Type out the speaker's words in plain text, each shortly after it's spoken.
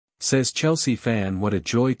Says Chelsea fan, what a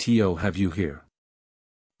joy to have you here.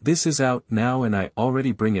 This is out now and I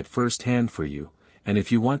already bring it first hand for you, and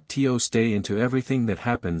if you want to stay into everything that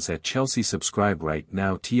happens at Chelsea, subscribe right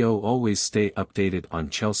now to always stay updated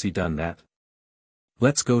on Chelsea. Done that?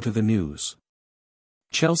 Let's go to the news.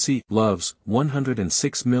 Chelsea loves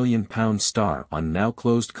 £106 million star on now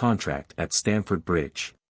closed contract at Stamford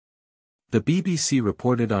Bridge. The BBC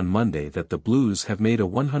reported on Monday that the Blues have made a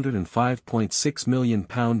 £105.6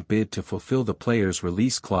 million bid to fulfill the player's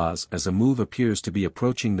release clause as a move appears to be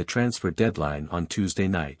approaching the transfer deadline on Tuesday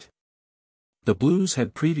night. The Blues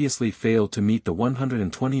had previously failed to meet the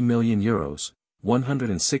 €120 million,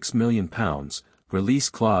 £106 million, release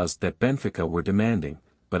clause that Benfica were demanding,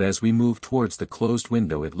 but as we move towards the closed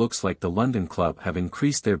window it looks like the London club have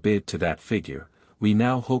increased their bid to that figure. We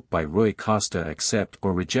now hope by Rui Costa accept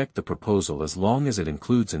or reject the proposal as long as it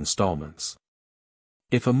includes installments.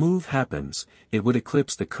 If a move happens, it would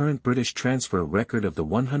eclipse the current British transfer record of the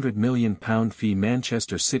 £100 million fee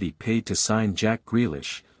Manchester City paid to sign Jack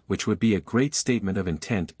Grealish, which would be a great statement of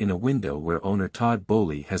intent in a window where owner Todd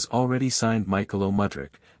Boehly has already signed Mykhailo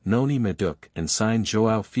Mudryk, Noni Madueke and signed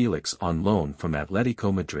Joao Felix on loan from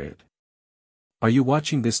Atletico Madrid. Are you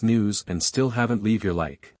watching this news and still haven't leave your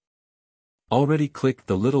like? Already click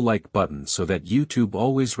the little like button so that YouTube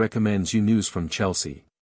always recommends you news from Chelsea.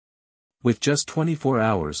 With just 24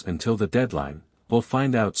 hours until the deadline, we'll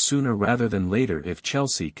find out sooner rather than later if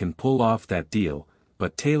Chelsea can pull off that deal,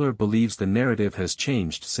 but Taylor believes the narrative has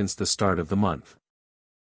changed since the start of the month.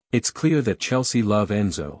 It's clear that Chelsea love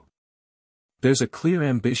Enzo. There's a clear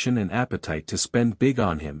ambition and appetite to spend big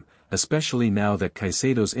on him, especially now that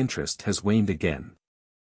Caicedo's interest has waned again.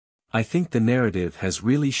 I think the narrative has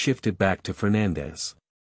really shifted back to Fernandes.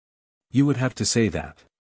 You would have to say that.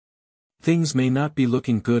 Things may not be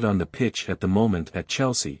looking good on the pitch at the moment at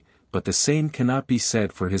Chelsea, but the same cannot be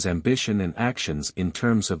said for his ambition and actions in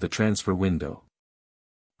terms of the transfer window.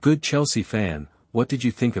 Good Chelsea fan, what did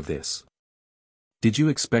you think of this? Did you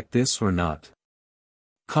expect this or not?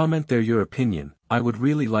 Comment there your opinion, I would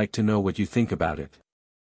really like to know what you think about it.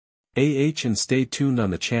 And stay tuned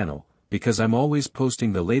on the channel, because I'm always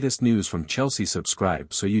posting the latest news from Chelsea.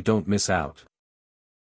 Subscribe so you don't miss out.